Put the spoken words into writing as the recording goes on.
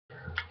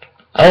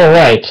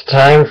Alright,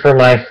 time for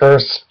my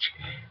first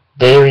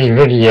daily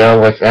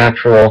video with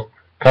actual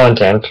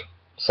content,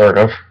 sort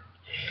of.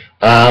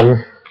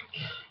 I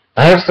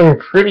have some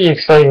pretty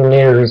exciting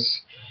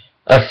news.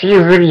 A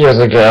few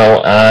videos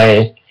ago,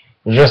 I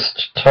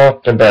just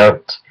talked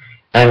about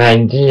an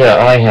idea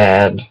I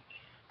had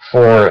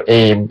for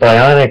a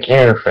bionic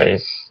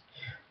interface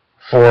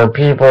for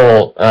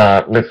people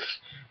with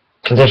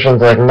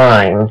conditions like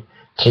mine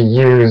to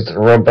use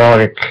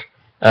robotic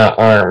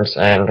arms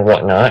and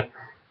whatnot.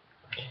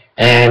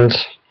 And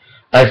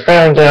I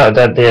found out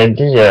that the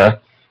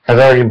idea has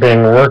already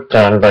been worked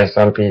on by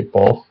some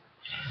people.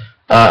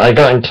 I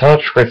got in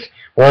touch with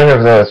one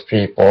of those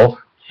people,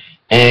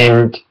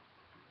 and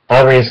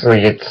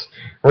obviously it's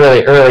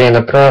really early in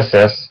the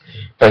process,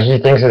 but he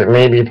thinks it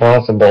may be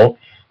possible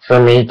for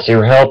me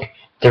to help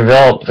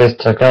develop this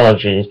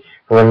technology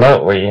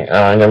remotely,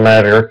 no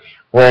matter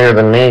where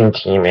the main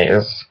team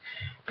is,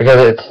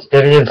 because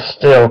it is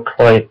still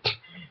quite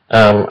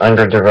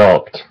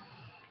underdeveloped.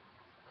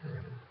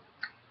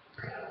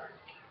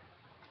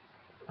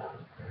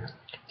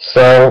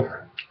 So,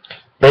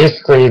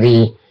 basically,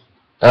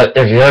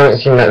 if you haven't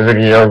seen that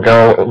video,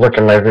 go look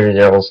at my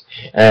videos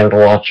and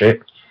watch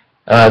it.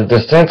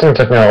 The sensing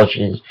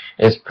technology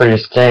is pretty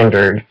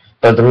standard,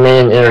 but the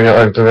main area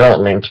of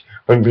development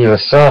would be the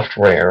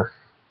software.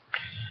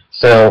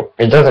 So,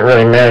 it doesn't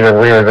really matter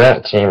where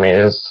that team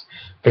is,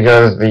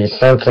 because the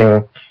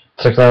sensing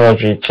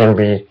technology can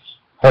be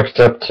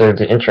hooked up to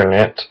the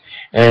internet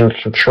and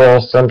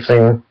control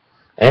something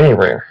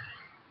anywhere.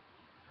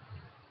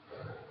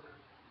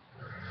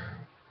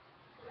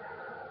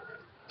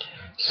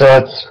 So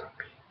it's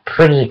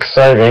pretty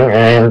exciting,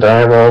 and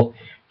I will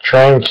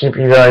try and keep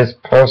you guys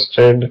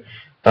posted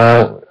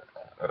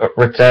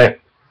with that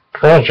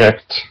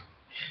project.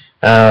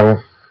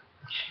 Again,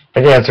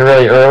 it's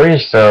really early,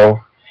 so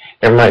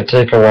it might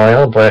take a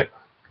while, but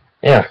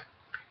yeah,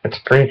 it's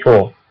pretty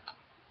cool.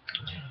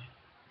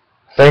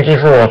 Thank you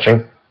for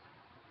watching.